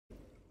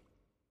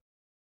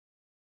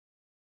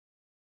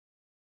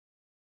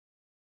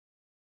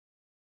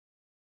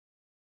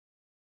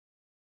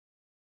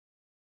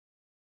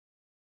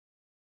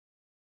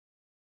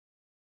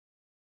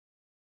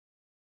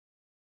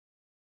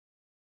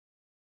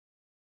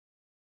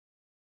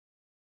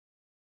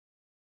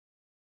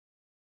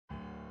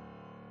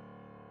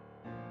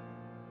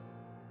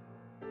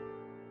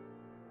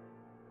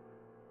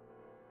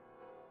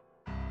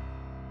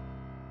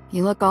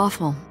You look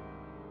awful.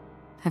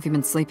 Have you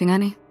been sleeping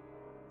any?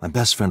 My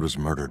best friend was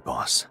murdered,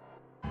 boss.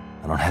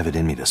 I don't have it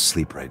in me to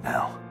sleep right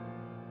now.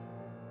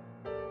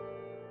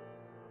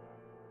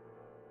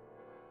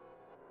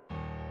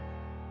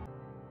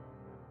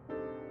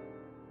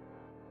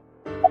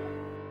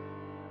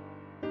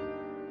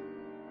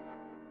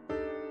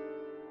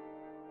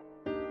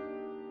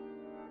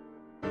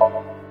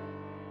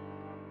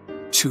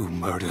 Two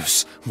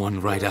murders, one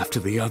right after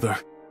the other.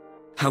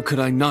 How could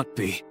I not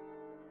be?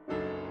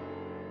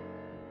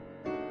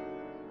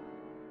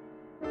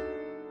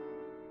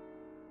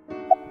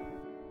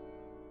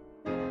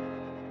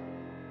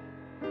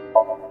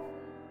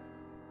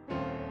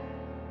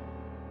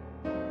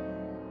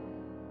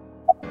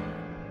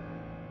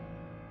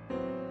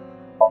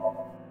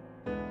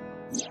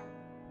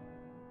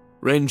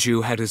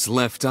 Renju had his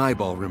left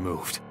eyeball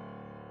removed.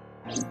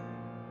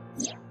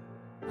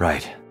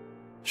 Right.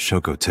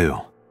 Shoko too.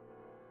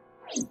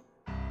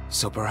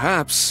 So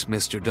perhaps,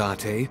 Mr.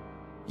 Date,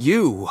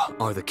 you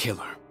are the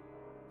killer.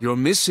 You're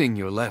missing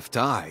your left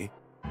eye,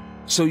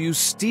 so you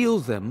steal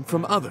them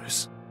from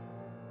others.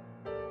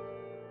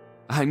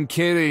 I'm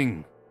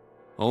kidding.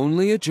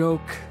 Only a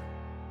joke.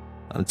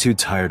 I'm too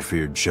tired for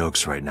your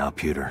jokes right now,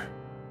 Peter.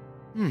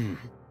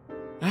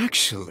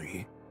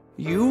 Actually,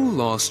 you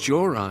lost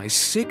your eye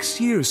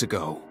 6 years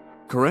ago,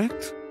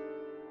 correct?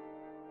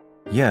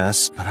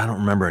 Yes, but I don't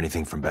remember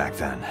anything from back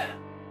then.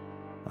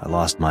 I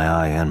lost my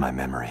eye and my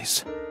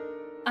memories.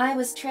 I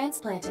was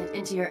transplanted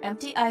into your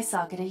empty eye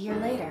socket a year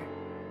later.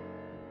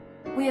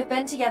 We have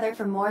been together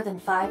for more than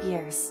 5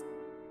 years.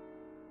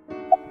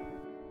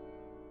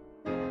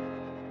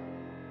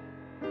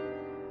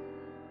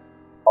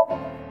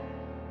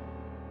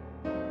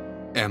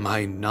 Am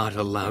I not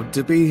allowed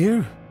to be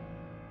here?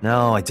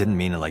 No, I didn't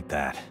mean it like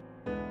that.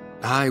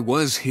 I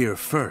was here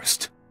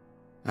first.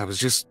 I was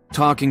just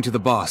talking to the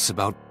boss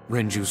about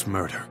Renju's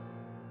murder.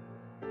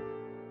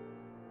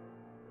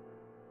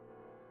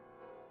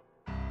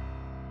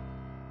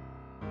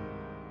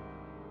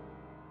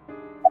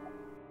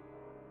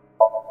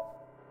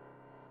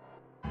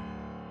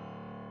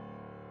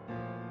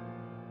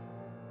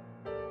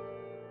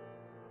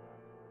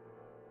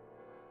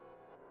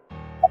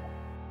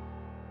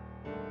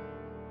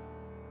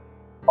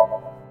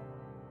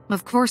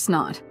 Of course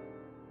not.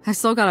 I've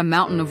still got a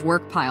mountain of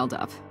work piled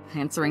up,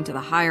 answering to the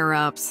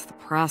higher-ups, the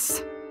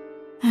press.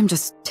 I'm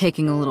just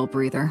taking a little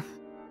breather.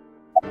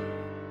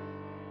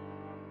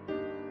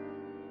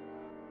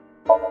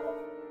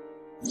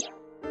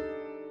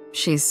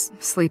 She's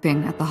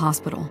sleeping at the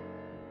hospital.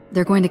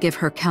 They're going to give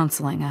her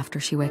counseling after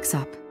she wakes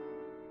up.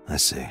 I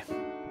see.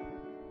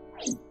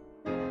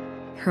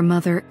 Her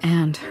mother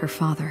and her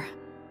father.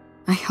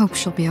 I hope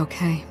she'll be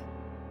okay.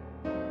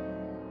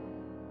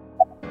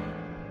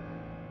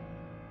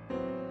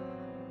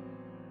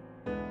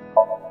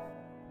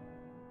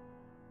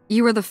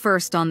 You were the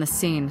first on the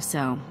scene,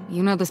 so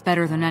you know this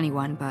better than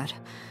anyone, but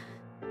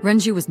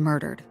Renju was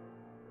murdered.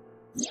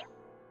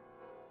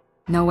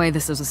 No way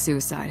this was a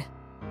suicide.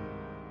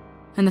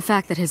 And the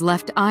fact that his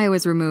left eye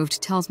was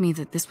removed tells me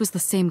that this was the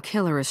same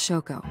killer as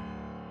Shoko.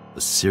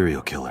 The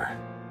serial killer.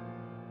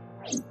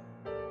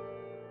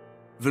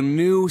 The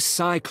new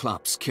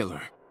Cyclops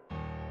killer.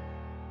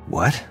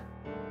 What?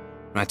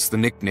 That's the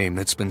nickname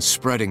that's been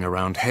spreading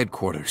around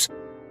headquarters.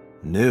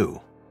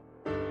 New?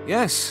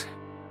 Yes,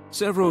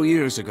 several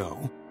years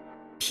ago.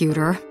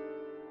 Pewter.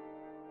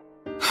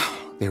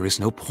 There is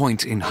no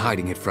point in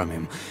hiding it from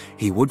him.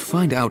 He would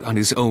find out on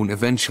his own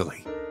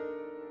eventually.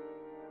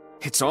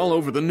 It's all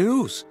over the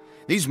news.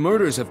 These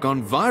murders have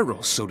gone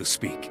viral, so to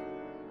speak.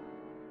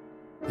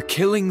 The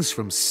killings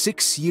from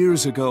 6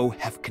 years ago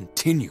have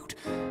continued.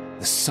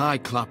 The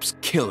Cyclops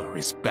killer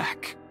is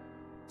back.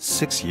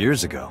 6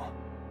 years ago?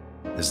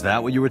 Is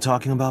that what you were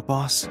talking about,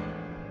 boss?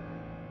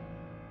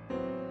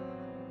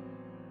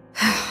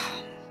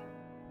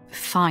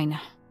 Fine.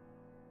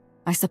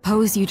 I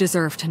suppose you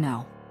deserve to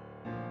know.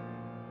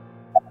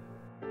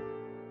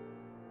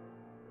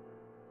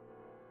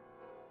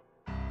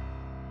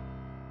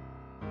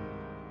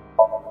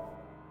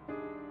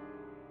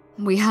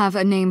 We have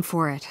a name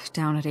for it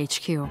down at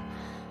HQ.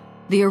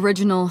 The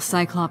original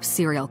Cyclops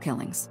serial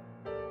killings.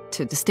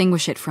 To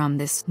distinguish it from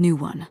this new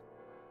one.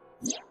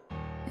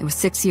 It was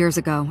 6 years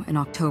ago in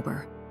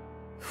October.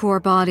 4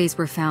 bodies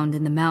were found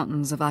in the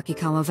mountains of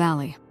Akikawa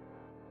Valley.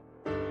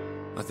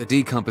 But the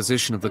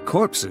decomposition of the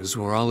corpses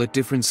were all at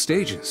different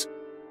stages.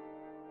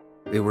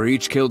 They were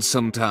each killed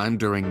sometime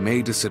during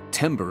May to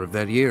September of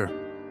that year.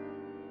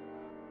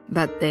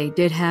 But they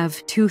did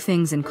have 2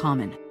 things in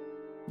common.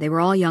 They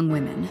were all young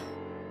women.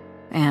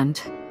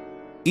 And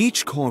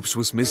each corpse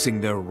was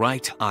missing their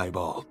right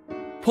eyeball,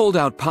 pulled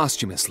out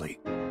posthumously.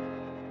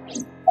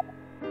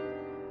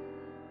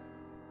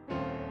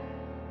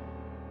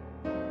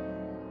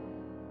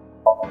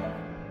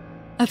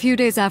 a few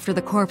days after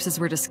the corpses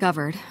were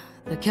discovered,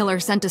 the killer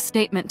sent a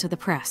statement to the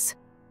press.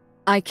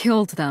 I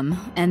killed them,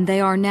 and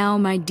they are now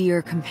my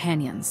dear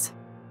companions.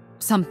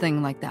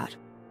 Something like that.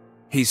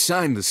 He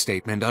signed the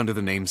statement under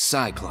the name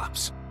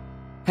Cyclops.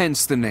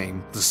 Hence the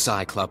name, the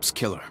Cyclops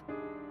Killer.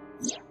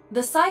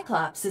 The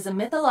Cyclops is a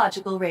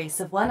mythological race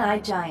of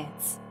one-eyed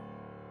giants.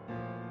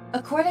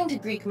 According to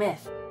Greek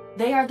myth,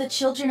 they are the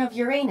children of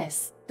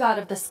Uranus, god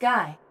of the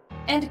sky,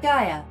 and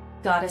Gaia,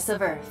 goddess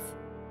of earth.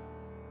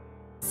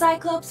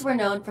 Cyclopes were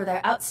known for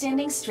their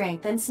outstanding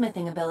strength and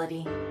smithing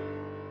ability.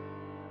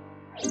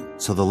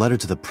 So the letter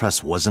to the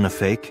press wasn't a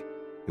fake?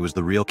 It was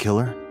the real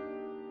killer?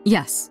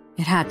 Yes,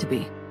 it had to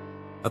be.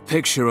 A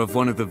picture of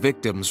one of the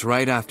victims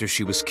right after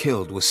she was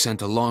killed was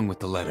sent along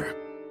with the letter.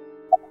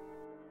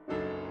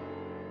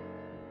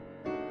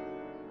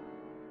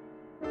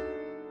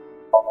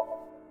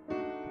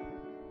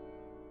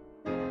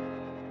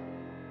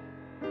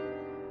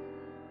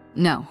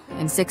 No,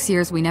 in 6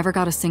 years we never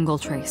got a single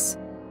trace.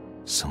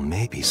 So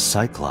maybe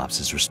Cyclops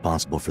is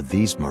responsible for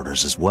these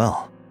murders as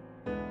well.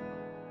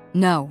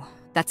 No,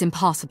 that's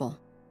impossible.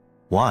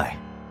 Why?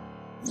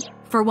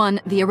 For one,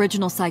 the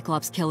original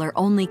Cyclops killer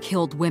only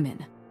killed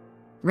women.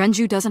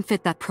 Renju doesn't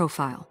fit that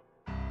profile.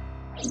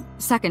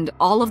 Second,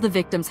 all of the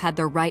victims had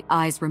their right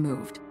eyes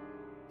removed.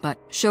 But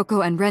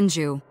Shoko and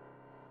Renju...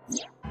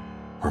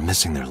 We're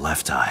missing their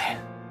left eye.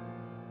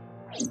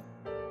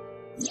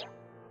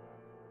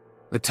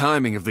 The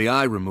timing of the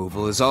eye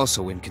removal is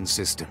also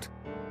inconsistent.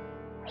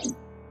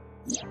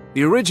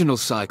 The original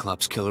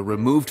Cyclops killer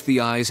removed the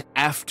eyes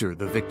after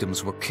the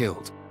victims were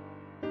killed.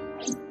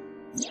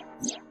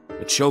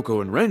 But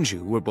Shoko and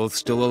Renju were both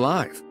still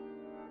alive.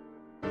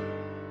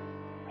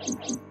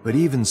 But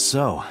even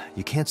so,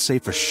 you can't say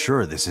for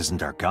sure this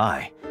isn't our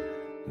guy.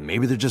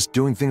 Maybe they're just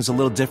doing things a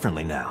little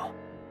differently now.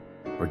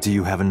 Or do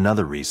you have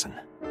another reason?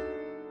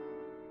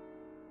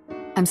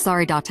 I'm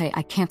sorry, Date,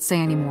 I can't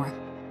say anymore.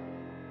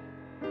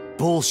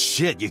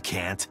 Bullshit, you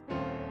can't.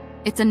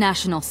 It's a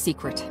national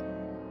secret.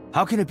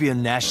 How can it be a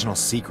national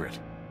secret?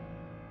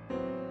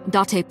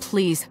 Date,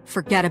 please,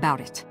 forget about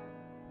it.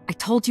 I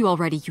told you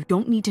already you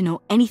don't need to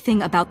know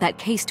anything about that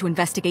case to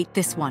investigate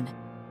this one.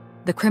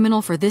 The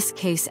criminal for this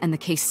case and the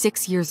case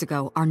 6 years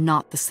ago are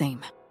not the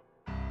same.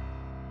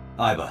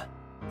 Aiba,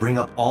 bring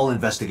up all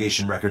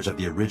investigation records of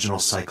the original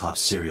Cyclops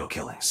serial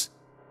killings.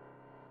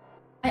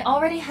 I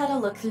already had a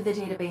look through the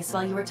database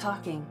while you were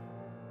talking.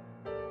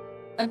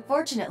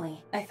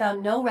 Unfortunately, I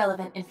found no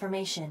relevant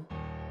information.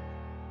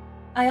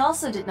 I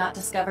also did not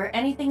discover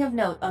anything of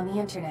note on the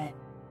internet.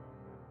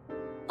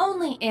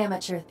 Only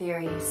amateur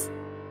theories.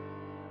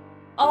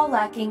 All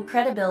lacking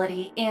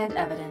credibility and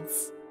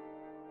evidence.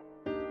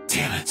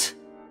 Damn it.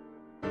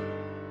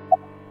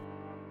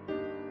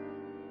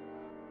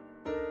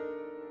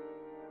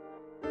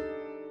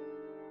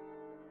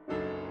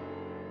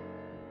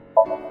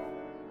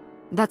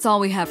 That's all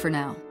we have for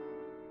now.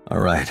 All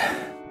right.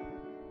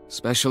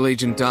 Special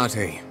Agent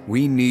Date,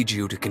 we need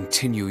you to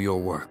continue your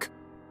work.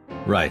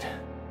 Right.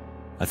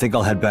 I think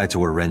I'll head back to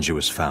where Renju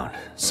was found,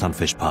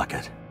 Sunfish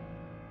Pocket.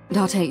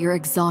 Date, you're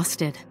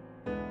exhausted.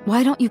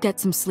 Why don't you get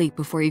some sleep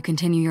before you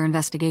continue your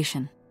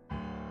investigation?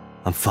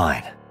 I'm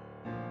fine.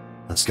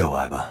 Let's go,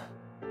 Aiba.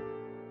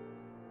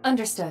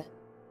 Understood.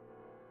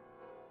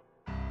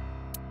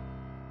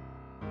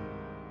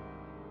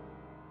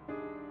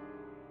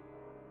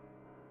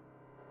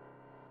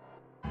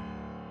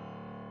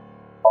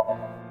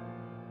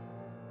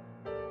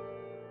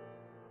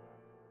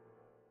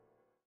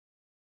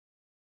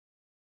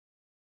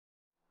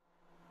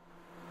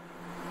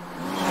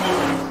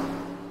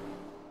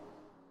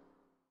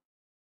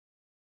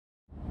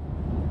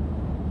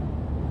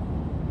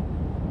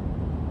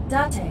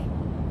 Date,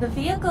 the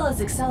vehicle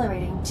is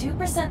accelerating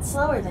 2%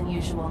 slower than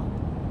usual.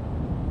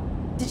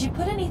 Did you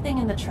put anything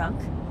in the trunk?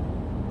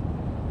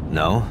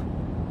 No?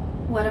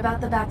 What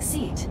about the back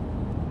seat?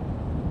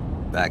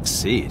 Back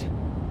seat?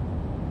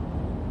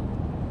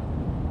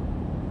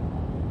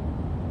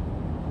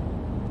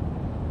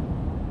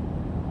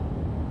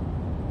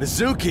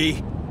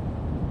 Mizuki!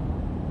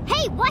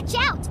 Hey, watch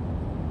out!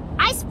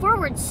 Eyes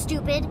forward,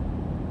 stupid!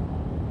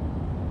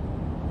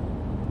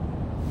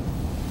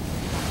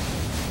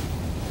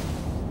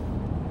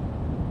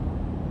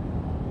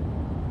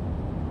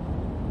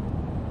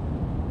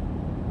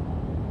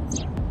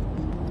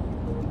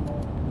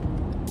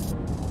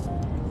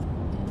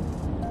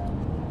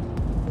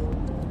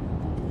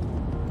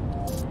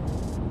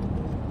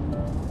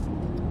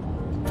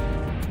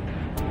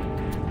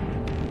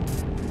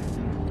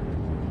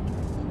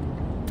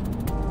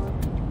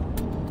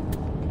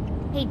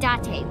 Hey,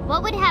 Date,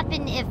 what would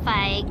happen if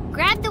I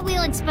grabbed the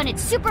wheel and spun it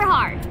super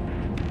hard?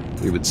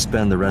 We would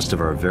spend the rest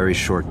of our very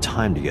short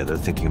time together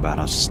thinking about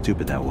how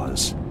stupid that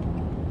was.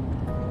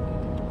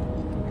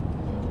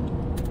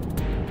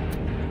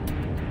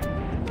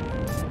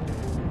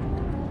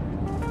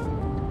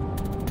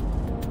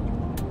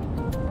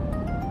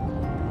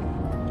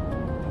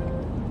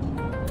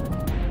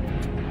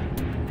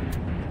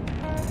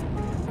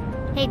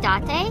 Hey,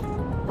 Date,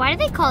 why do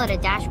they call it a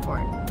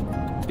dashboard?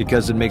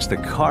 Because it makes the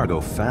car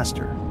go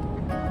faster.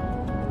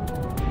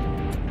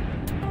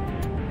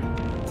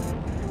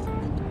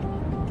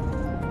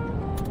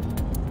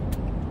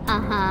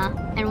 Uh-huh.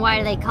 And why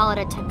do they call it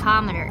a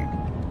tachometer?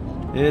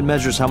 It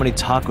measures how many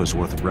tacos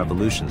worth of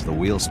revolutions the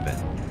wheels spin.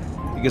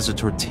 Because a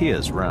tortilla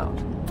is round.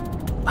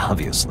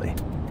 Obviously.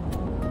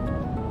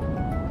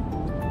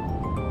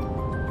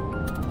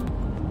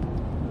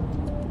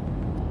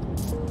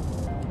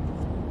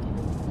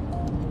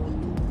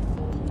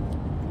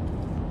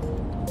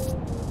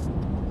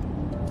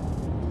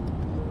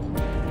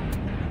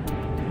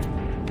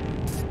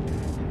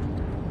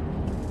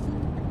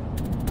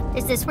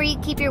 Is this where you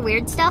keep your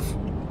weird stuff?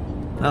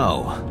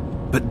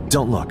 No, but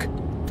don't look.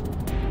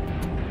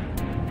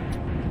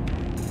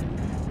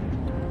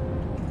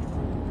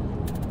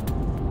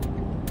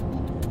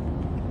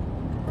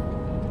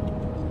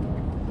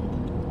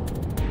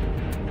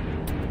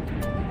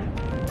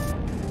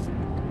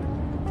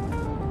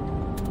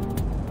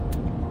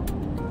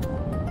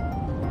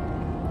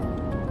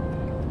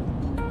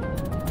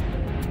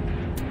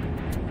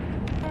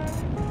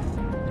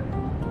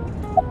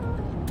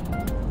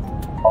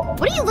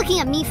 What are you looking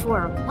at me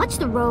for? Watch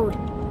the road.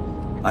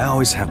 I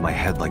always have my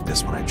head like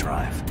this when I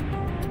drive.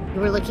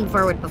 You were looking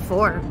forward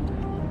before.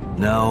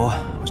 No,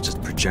 I was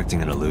just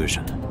projecting an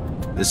illusion.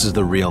 This is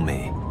the real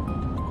me.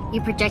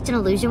 You project an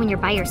illusion when you're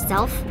by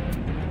yourself?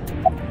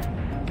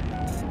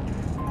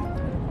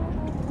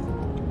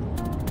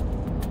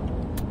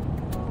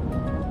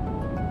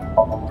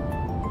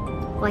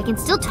 Well, I can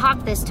still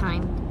talk this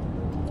time.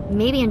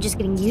 Maybe I'm just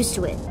getting used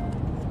to it.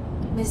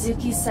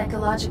 Mizuki's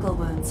psychological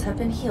wounds have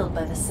been healed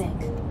by the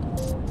sink.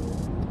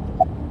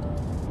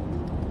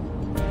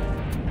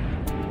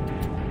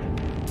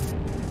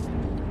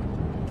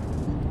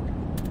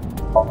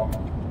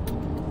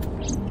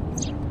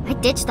 I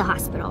ditched the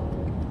hospital.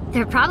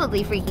 They're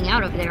probably freaking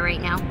out over there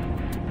right now.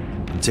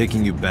 I'm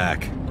taking you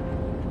back.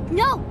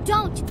 No,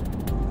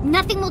 don't!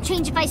 Nothing will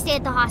change if I stay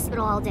at the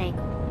hospital all day.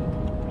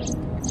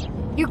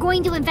 You're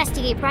going to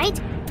investigate, right?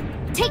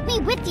 Take me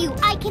with you,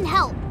 I can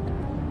help!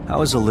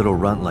 How is a little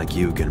runt like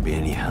you gonna be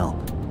any help?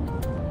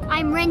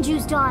 I'm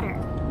Renju's daughter.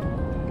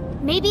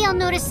 Maybe I'll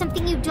notice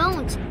something you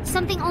don't.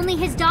 Something only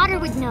his daughter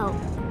would know.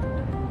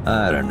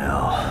 I don't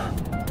know.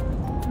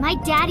 My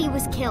daddy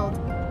was killed.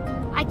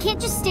 I can't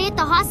just stay at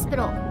the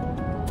hospital.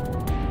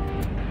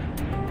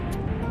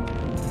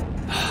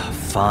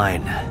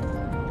 Fine.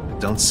 But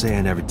don't say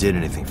I never did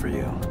anything for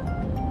you.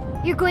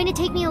 You're going to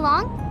take me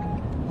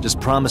along? Just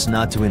promise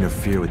not to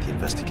interfere with the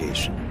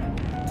investigation.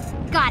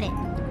 Got it.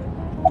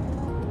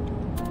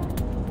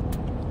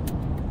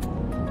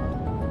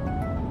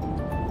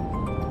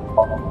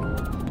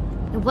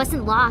 It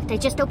wasn't locked, I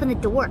just opened the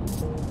door.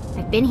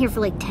 I've been here for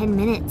like 10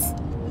 minutes.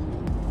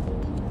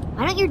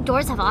 Why don't your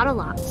doors have auto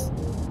locks?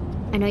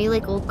 I know you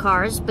like old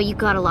cars, but you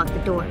gotta lock the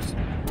doors.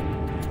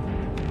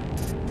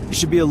 You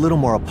should be a little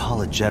more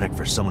apologetic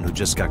for someone who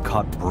just got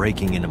caught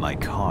breaking into my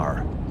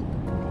car.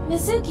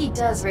 Mizuki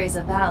does raise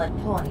a valid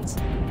point.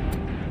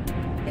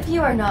 If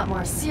you are not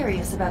more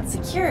serious about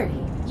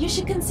security, you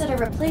should consider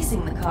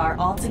replacing the car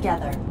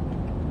altogether.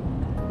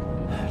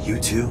 You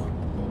too?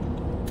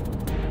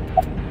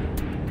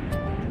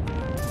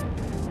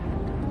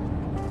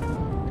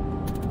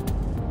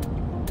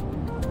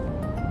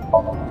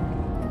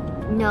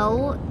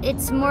 No,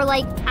 it's more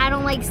like I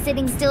don't like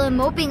sitting still and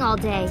moping all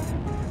day.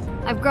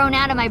 I've grown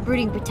out of my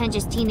brooding,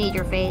 pretentious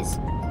teenager phase.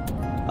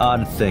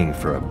 Odd thing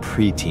for a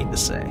preteen to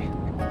say.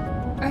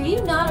 Are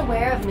you not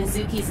aware of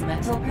Mizuki's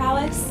mental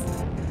prowess?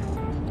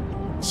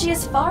 She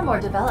is far more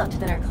developed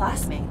than her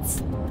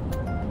classmates.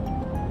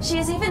 She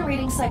is even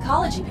reading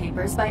psychology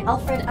papers by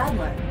Alfred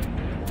Adler.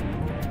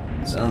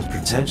 Sounds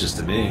pretentious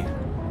to me.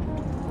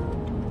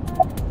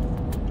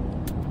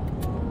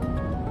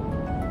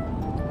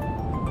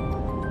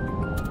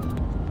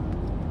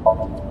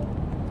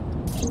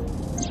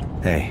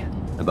 Hey,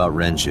 about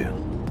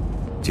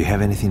Renju. Do you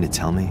have anything to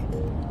tell me?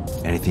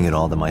 Anything at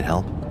all that might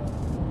help?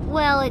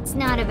 Well, it's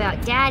not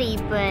about Daddy,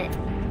 but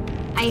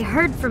I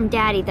heard from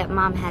Daddy that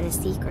Mom had a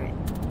secret.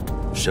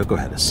 Shoko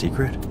had a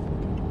secret?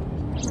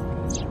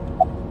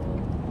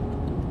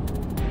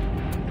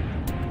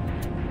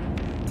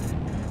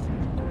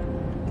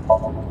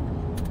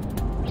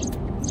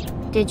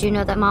 Did you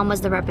know that Mom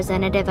was the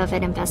representative of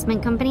an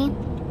investment company?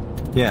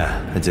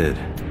 Yeah, I did.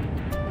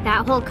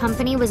 That whole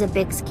company was a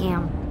big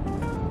scam.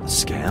 A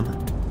scam?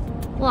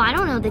 Well, I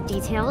don't know the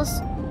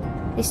details.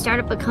 They start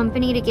up a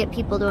company to get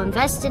people to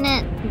invest in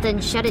it,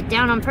 then shut it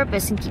down on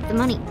purpose and keep the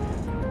money.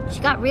 She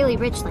got really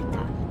rich like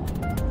that.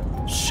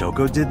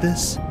 Shoko did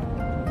this?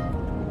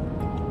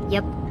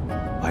 Yep.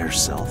 By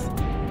herself?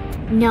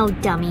 No,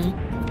 dummy.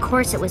 Of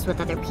course it was with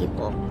other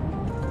people.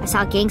 I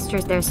saw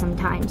gangsters there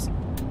sometimes.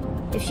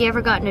 If she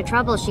ever got into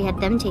trouble, she had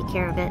them take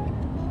care of it.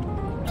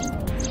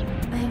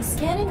 I am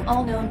scanning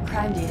all known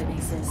crime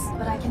databases,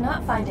 but I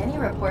cannot find any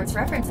reports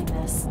referencing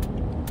this.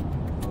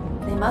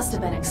 They must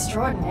have been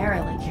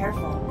extraordinarily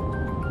careful.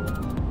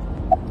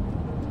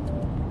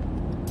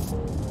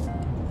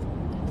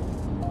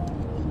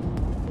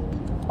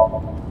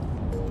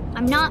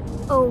 I'm not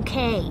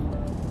okay.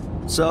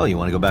 So, you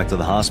want to go back to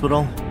the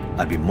hospital?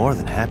 I'd be more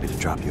than happy to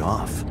drop you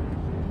off.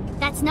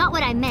 That's not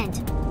what I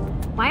meant.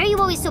 Why are you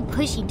always so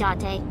pushy,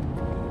 Date?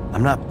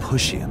 I'm not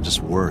pushy, I'm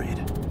just worried.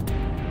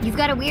 You've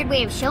got a weird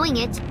way of showing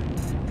it.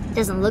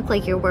 Doesn't look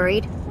like you're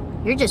worried.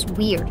 You're just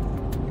weird.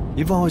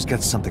 You've always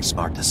got something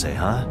smart to say,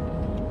 huh?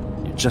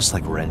 You're just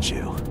like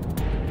Renju.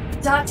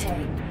 Date.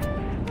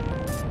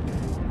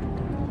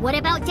 What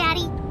about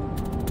Daddy?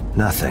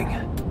 Nothing.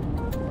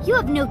 You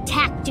have no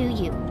tact, do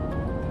you?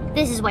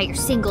 This is why you're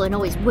single and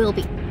always will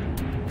be.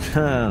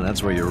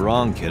 That's where you're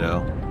wrong,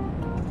 kiddo.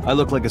 I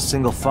look like a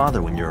single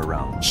father when you're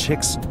around.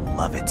 Chicks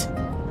love it.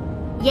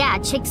 Yeah,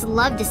 chicks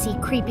love to see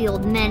creepy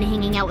old men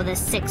hanging out with a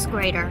 6th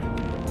grader.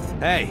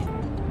 Hey,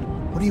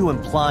 what are you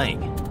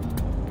implying?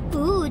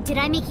 Ooh, did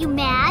I make you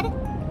mad?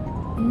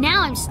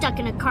 Now I'm stuck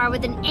in a car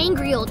with an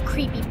angry old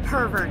creepy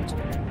pervert.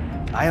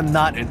 I am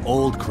not an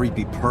old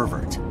creepy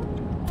pervert.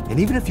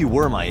 And even if you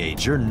were my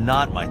age, you're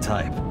not my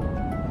type.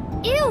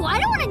 Ew, I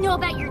don't want to know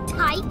about your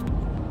type.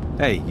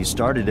 Hey, you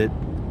started it.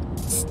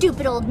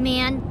 Stupid old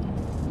man.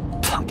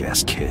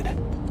 Punk-ass kid.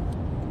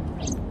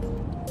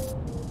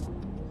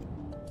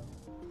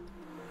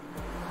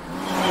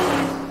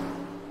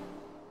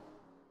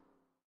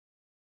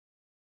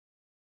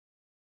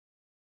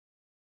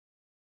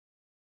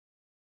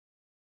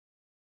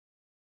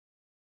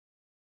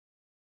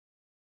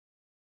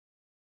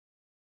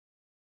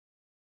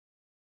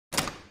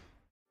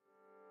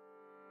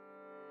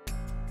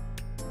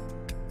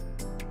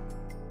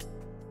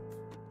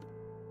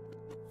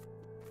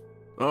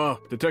 Ah,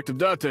 Detective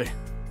Date.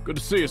 Good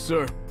to see you,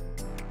 sir.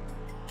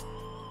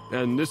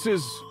 And this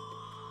is...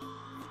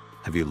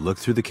 Have you looked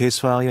through the case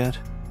file yet?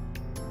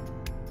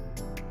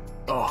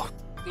 Oh,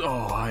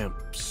 I am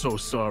so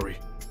sorry.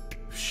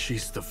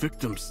 She's the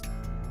victim's...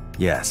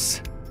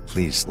 Yes.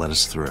 Please let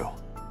us through.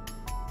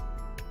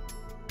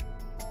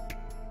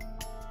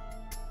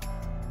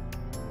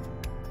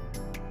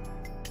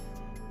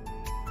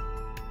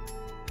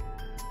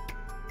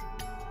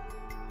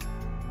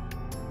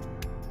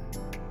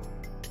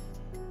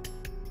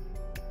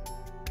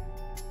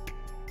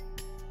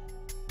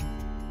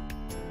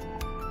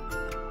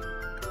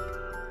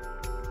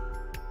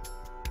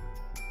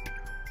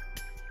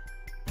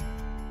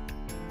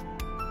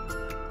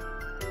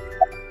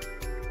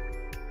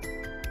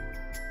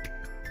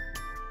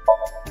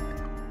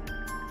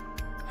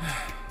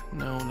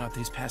 No, not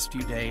these past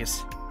few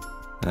days.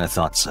 I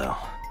thought so.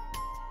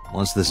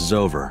 Once this is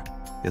over,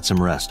 get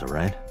some rest,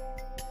 alright?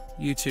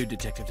 You too,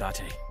 Detective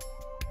Date.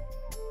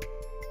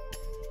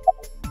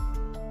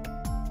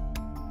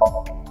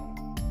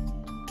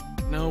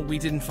 No, we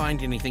didn't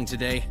find anything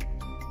today.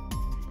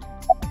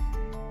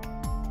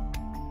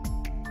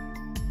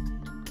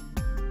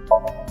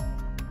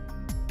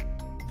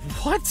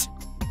 What?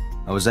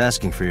 I was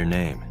asking for your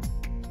name.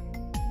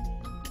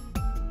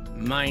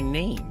 My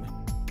name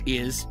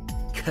is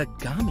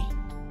Kagami.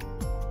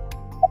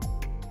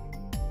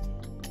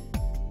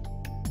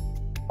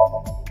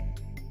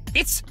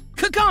 It's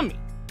Kagami!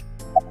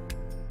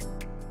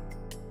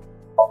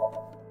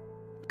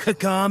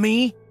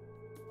 Kagami?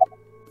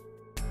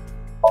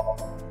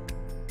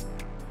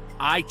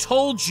 I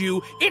told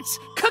you, it's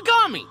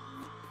Kagami!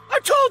 I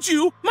told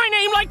you my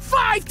name like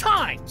 5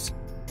 times!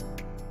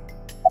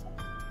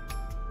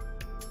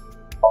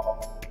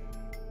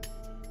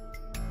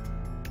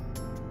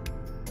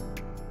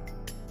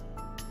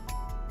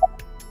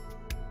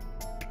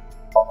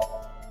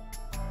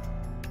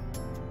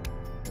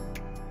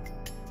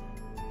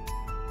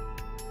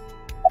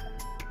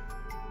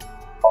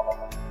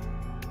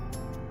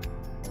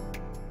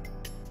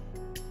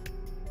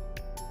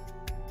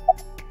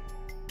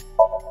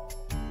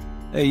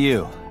 Hey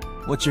you,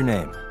 what's your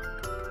name?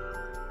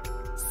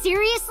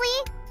 Seriously?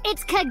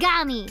 It's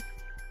Kagami.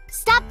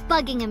 Stop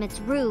bugging him, it's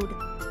rude.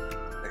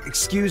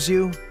 Excuse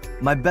you?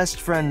 My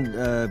best friend,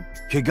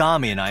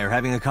 Kagami and I are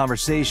having a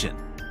conversation.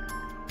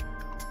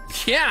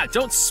 Yeah,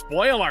 don't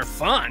spoil our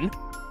fun.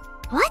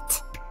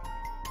 What?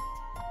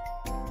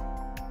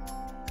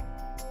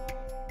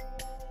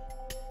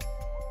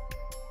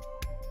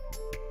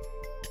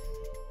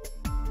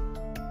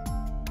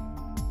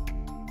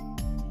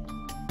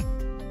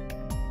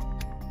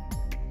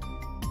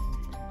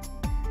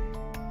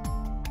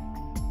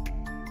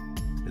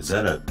 Is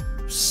that a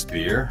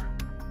spear?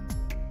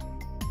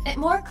 It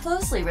more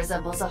closely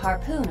resembles a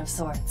harpoon of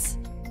sorts.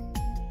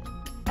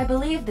 I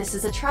believe this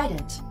is a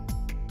trident.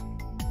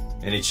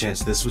 Any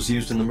chance this was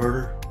used in the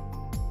murder?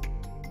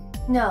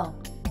 No.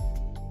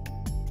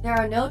 There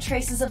are no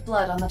traces of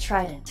blood on the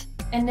trident,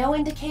 and no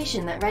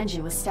indication that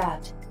Renju was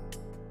stabbed.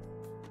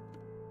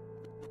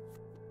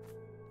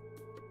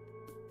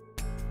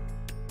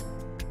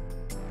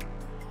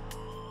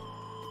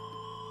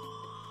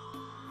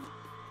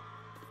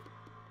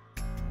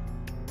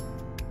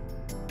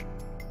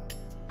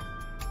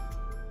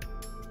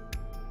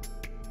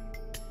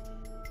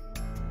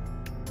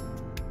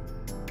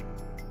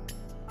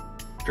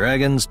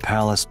 Dragon's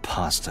Palace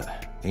Pasta,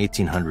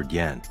 1800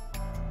 yen.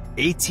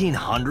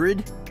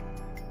 1800?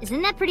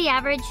 Isn't that pretty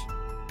average?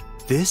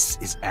 This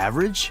is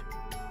average?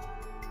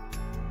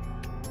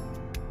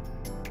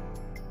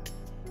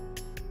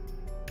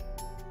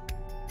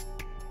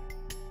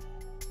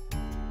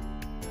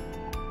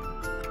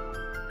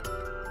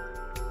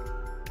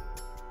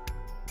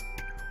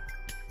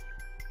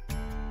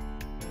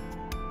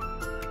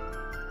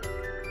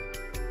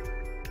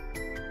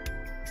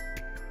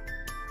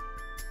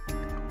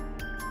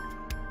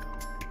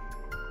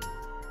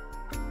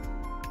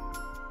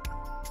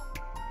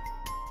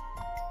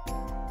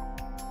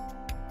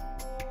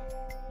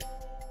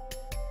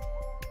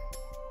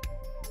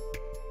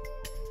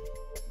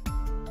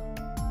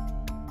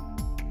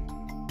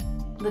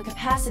 The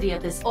capacity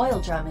of this oil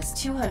drum is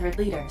 200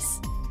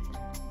 liters.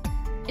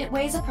 It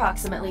weighs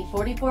approximately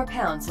 44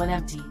 pounds when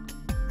empty.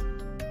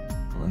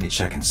 Let me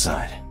check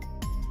inside.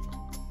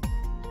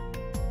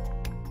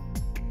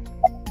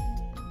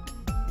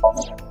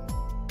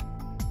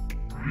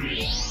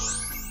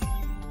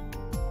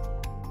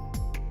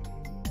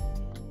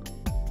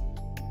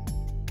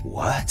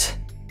 What?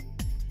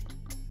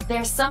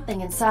 There's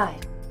something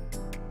inside.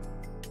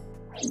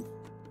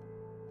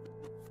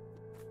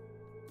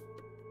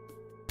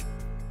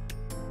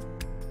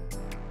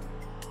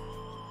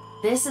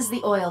 This is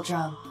the oil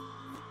drum.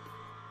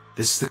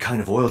 This is the kind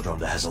of oil drum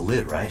that has a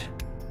lid, right?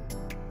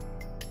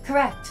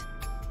 Correct.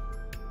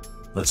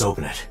 Let's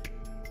open it.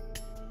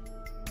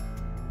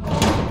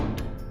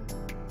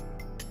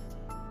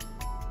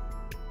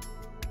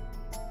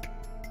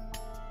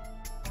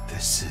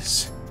 This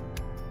is...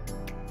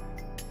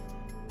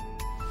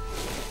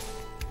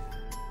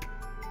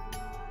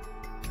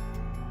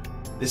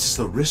 This is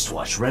the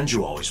wristwatch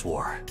Renju always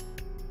wore.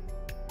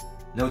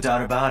 No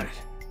doubt about it.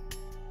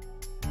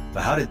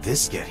 But how did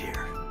this get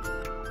here?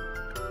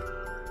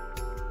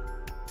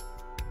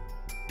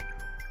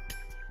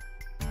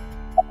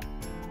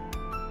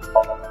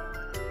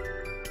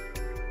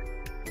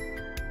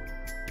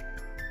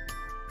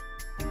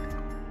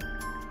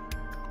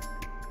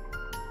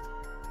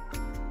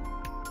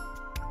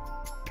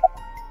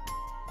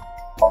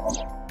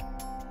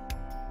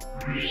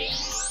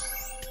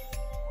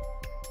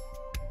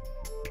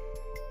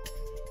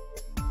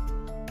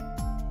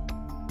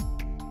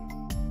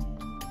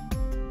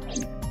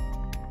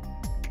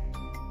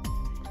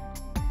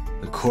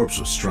 The corpse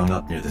was strung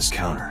up near this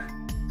counter.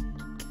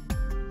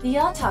 The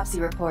autopsy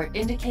report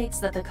indicates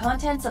that the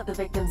contents of the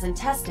victim's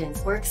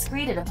intestines were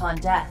excreted upon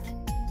death.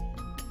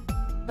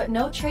 But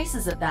no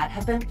traces of that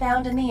have been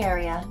found in the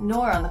area,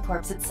 nor on the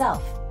corpse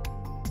itself.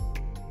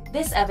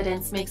 This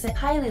evidence makes it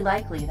highly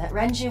likely that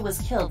Renju was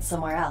killed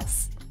somewhere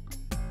else.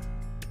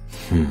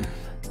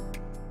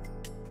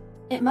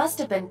 It must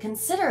have been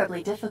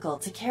considerably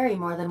difficult to carry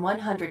more than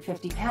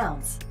 150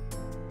 pounds.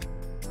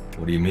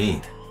 What do you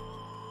mean?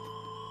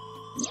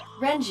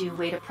 Renju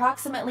weighed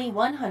approximately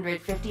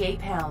 158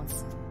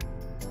 pounds.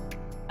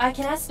 I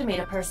can estimate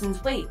a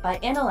person's weight by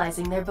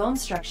analyzing their bone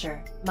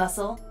structure,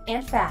 muscle,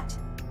 and fat.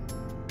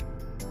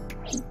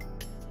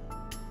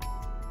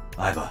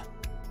 Aiba,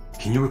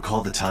 can you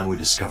recall the time we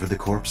discovered the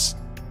corpse?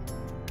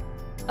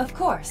 Of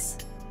course.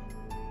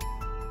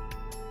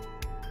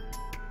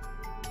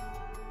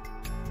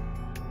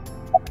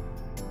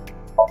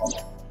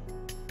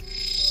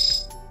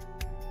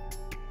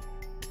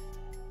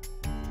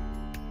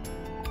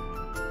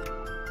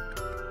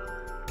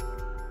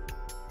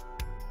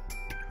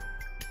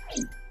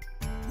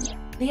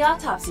 The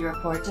autopsy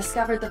report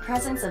discovered the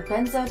presence of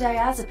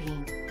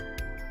benzodiazepine.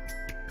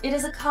 It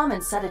is a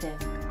common sedative.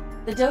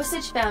 The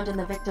dosage found in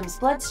the victim's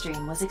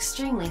bloodstream was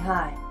extremely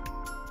high.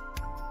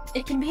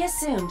 It can be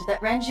assumed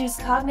that Renju's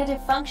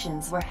cognitive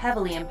functions were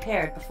heavily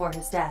impaired before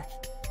his death.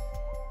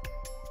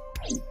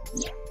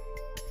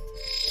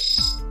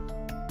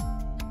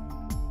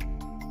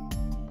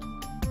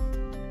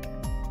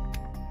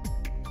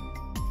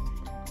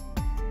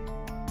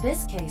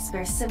 This case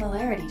bears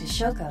similarity to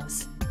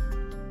Shoko's.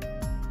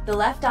 The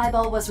left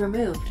eyeball was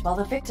removed while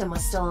the victim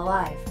was still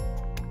alive.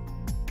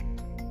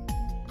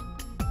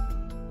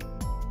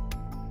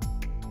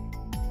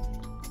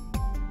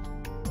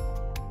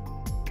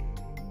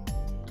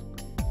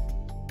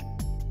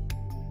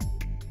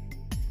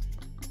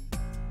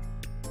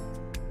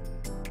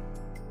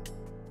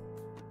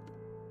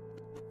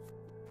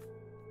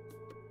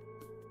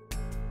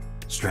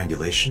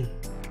 Strangulation?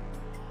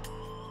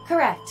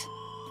 Correct.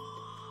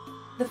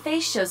 The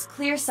face shows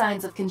clear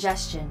signs of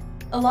congestion,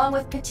 along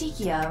with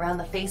petechia around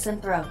the face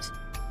and throat.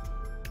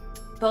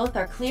 Both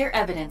are clear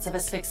evidence of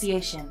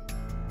asphyxiation.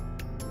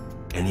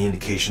 Any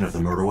indication of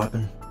the murder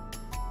weapon?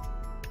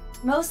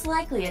 Most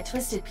likely a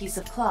twisted piece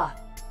of cloth.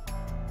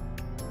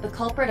 The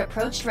culprit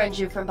approached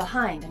Renju from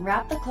behind and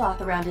wrapped the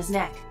cloth around his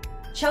neck,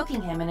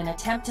 choking him in an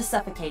attempt to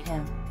suffocate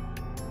him.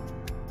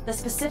 The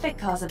specific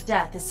cause of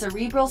death is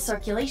cerebral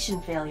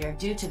circulation failure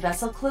due to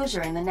vessel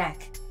closure in the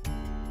neck.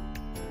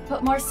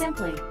 Put more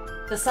simply,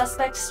 the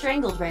suspect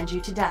strangled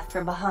Renju to death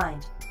from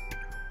behind.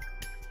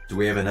 Do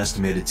we have an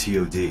estimated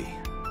TOD?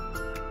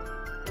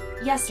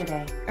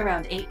 Yesterday,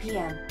 around 8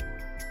 p.m.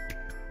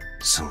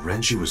 So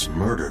Renju was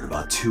murdered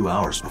about 2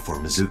 hours before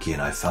Mizuki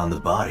and I found the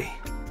body.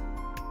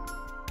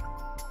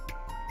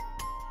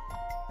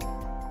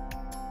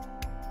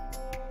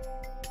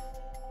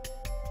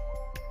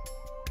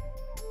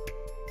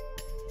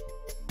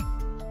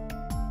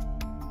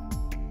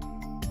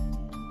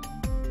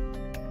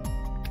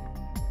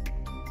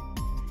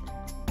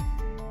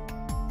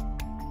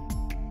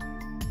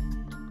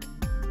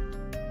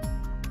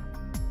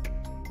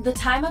 The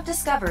time of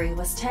discovery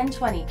was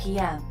 10:20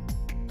 p.m.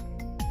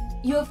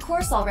 You of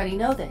course already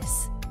know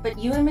this, but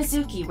you and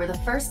Mizuki were the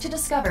first to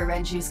discover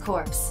Renju's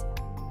corpse.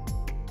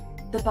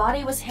 The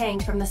body was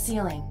hanged from the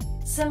ceiling,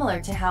 similar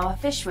to how a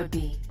fish would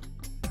be.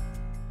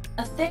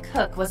 A thick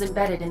hook was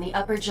embedded in the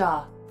upper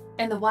jaw,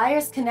 and the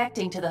wires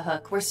connecting to the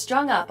hook were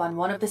strung up on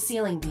one of the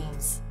ceiling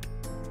beams.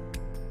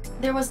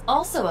 There was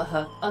also a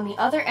hook on the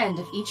other end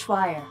of each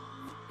wire.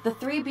 The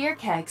 3 beer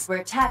kegs were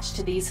attached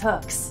to these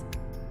hooks.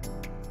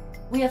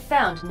 We have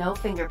found no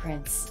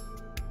fingerprints.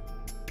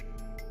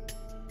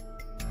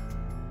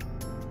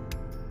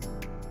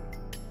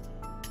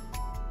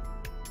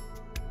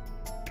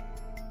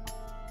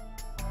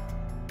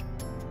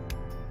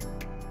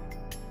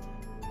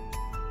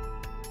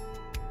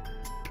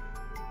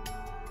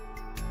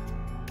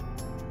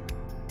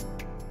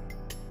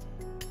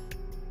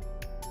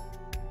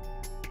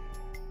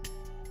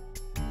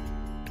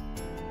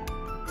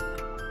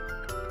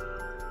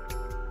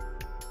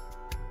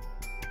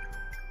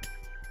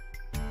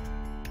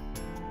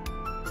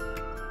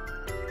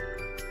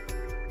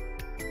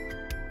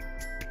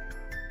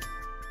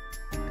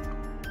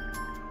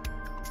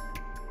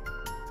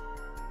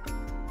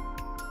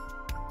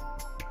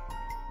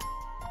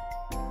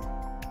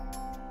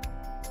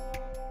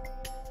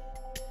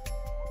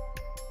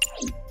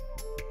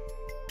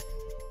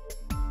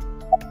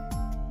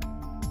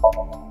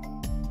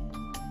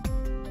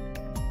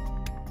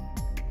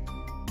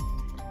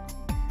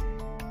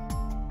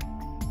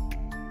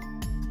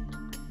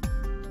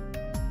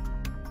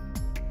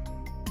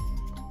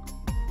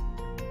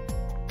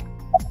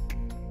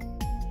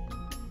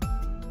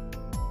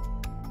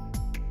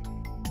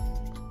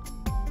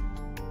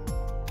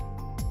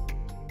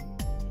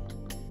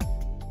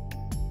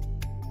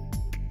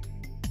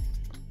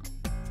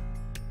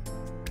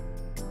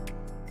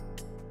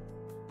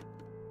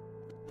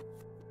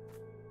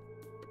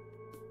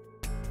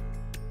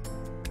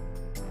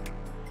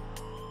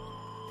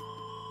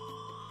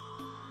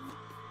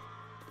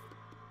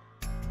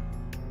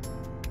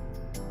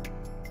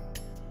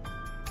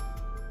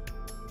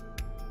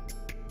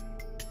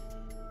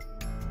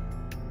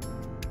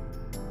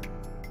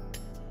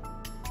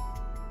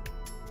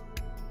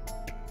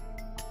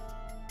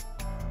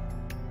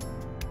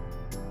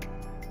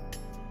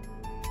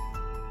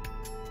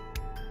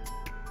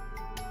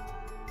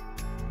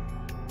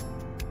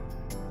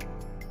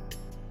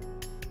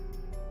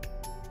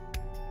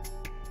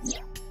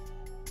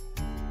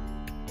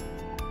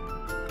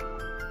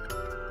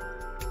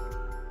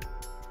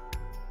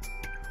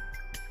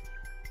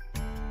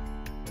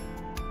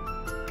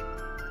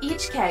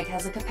 Each keg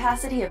has a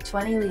capacity of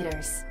 20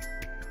 liters.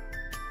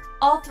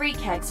 All 3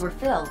 kegs were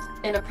filled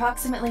in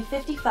approximately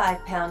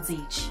 55 pounds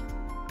each.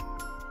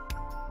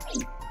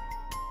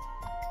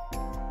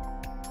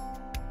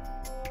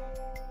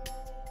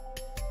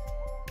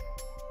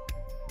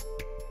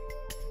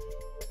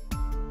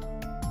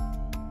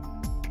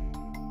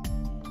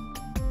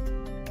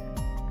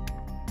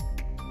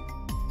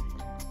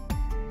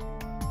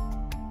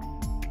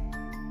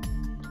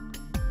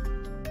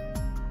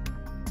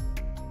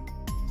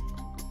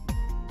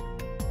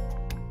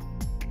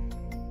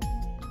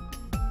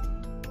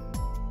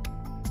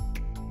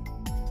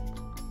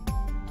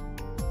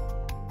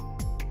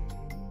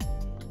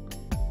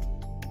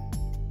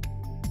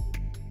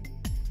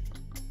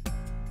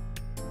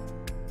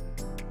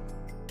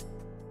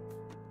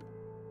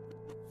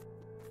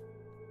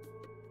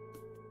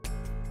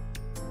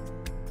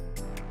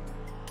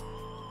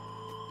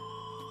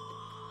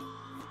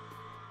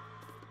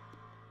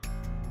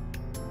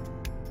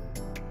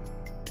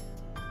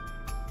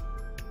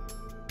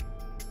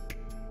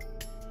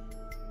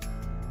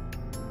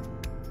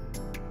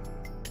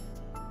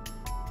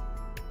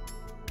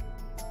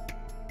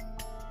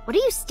 What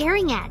are you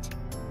staring at,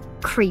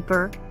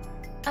 creeper?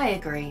 I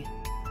agree.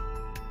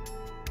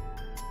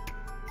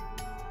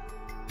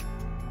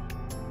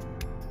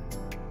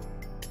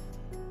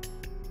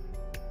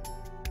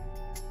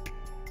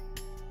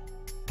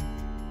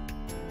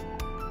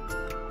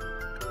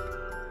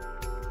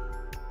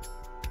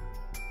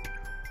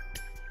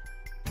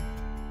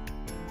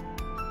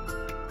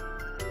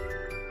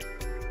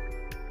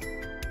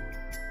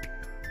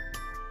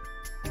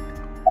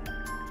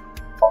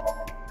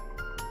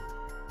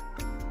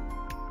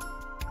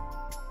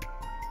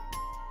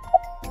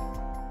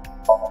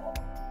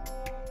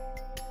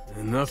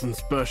 Nothing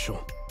special.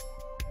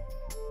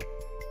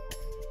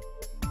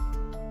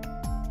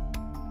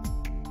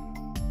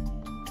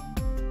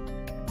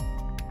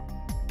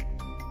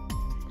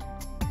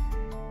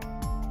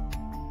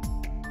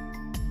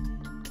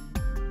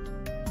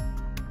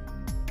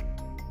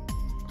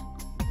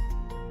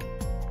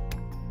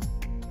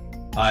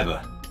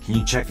 Iva, can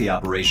you check the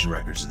operation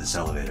records of this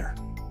elevator?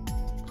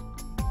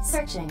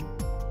 Searching.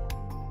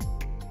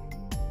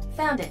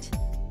 Found it.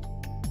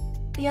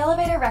 The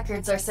elevator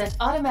records are sent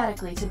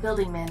automatically to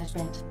building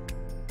management.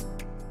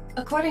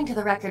 According to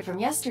the record from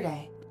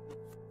yesterday,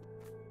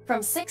 from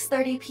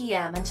 6:30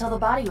 p.m. until the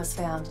body was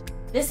found,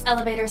 this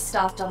elevator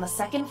stopped on the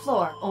 2nd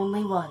floor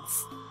only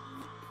once.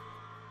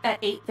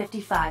 At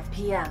 8:55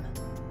 p.m.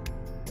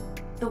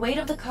 The weight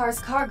of the car's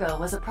cargo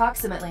was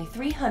approximately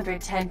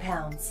 310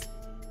 pounds.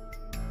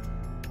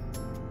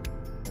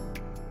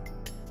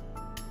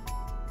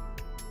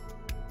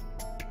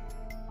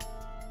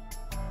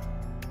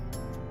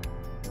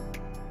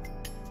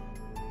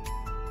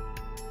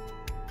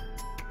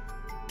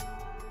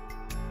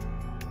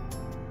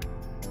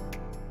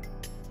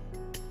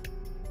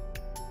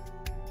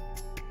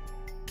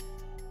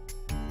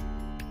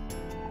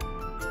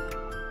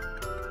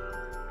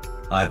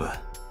 Aiba,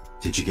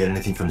 did you get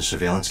anything from the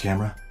surveillance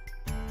camera?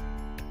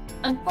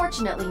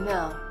 Unfortunately,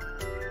 no.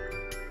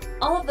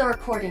 All of the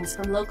recordings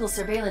from local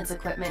surveillance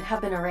equipment have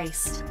been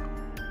erased.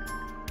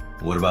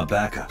 What about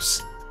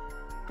backups?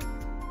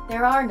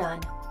 There are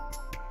none.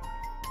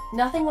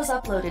 Nothing was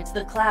uploaded to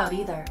the cloud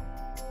either.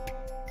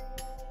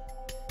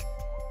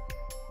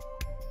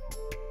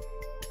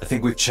 I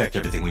think we've checked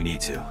everything we need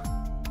to.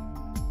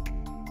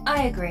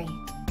 I agree.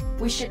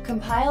 We should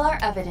compile our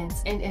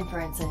evidence and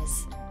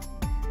inferences.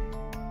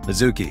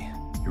 Mizuki,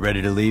 you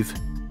ready to leave?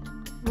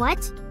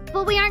 What?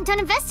 But we aren't done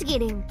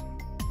investigating.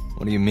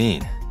 What do you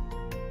mean?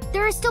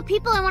 There are still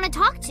people I want to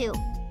talk to.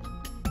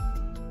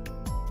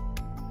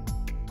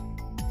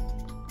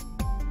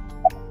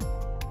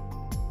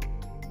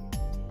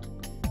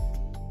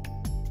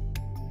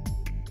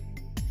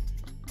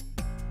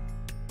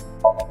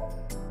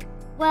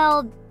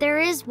 Well, there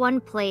is one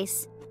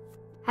place.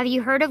 Have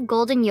you heard of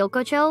Golden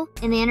Yokocho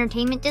in the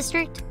entertainment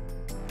district?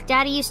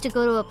 Daddy used to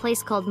go to a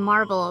place called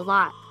Marble a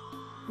lot.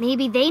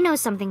 Maybe they know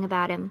something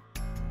about him.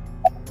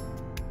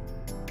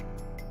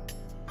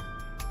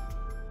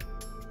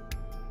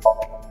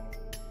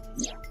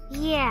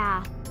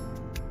 Yeah.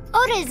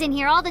 Oda is in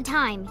here all the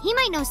time. He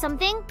might know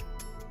something.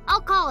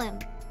 I'll call him.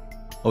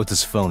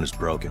 Ota's phone is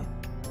broken.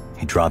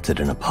 He dropped it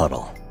in a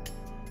puddle.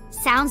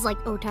 Sounds like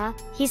Ota.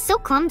 He's so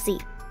clumsy.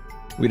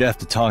 We'd have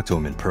to talk to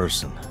him in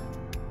person.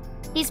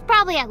 He's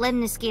probably at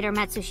Lemniscate or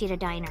Matsushita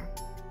Diner.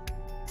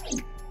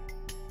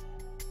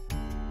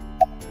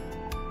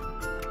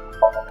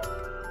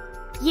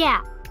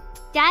 Yeah.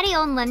 Daddy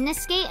owned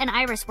Lemniscate and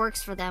Iris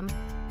works for them.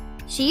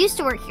 She used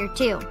to work here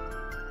too.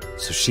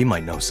 So she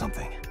might know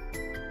something.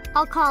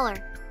 I'll call her.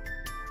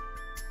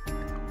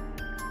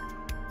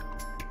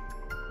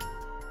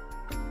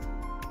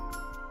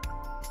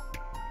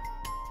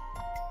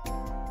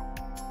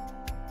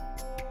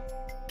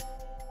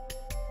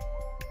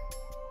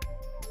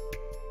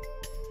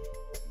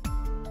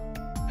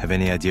 Have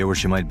any idea where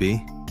she might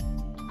be?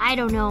 I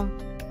don't know.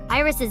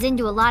 Iris is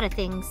into a lot of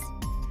things.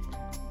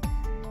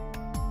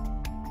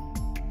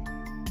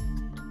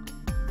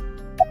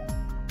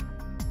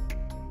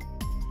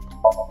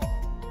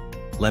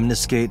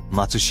 Lemniscate,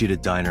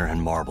 Matsushita Diner, and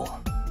Marble.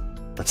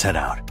 Let's head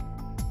out.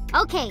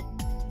 Okay,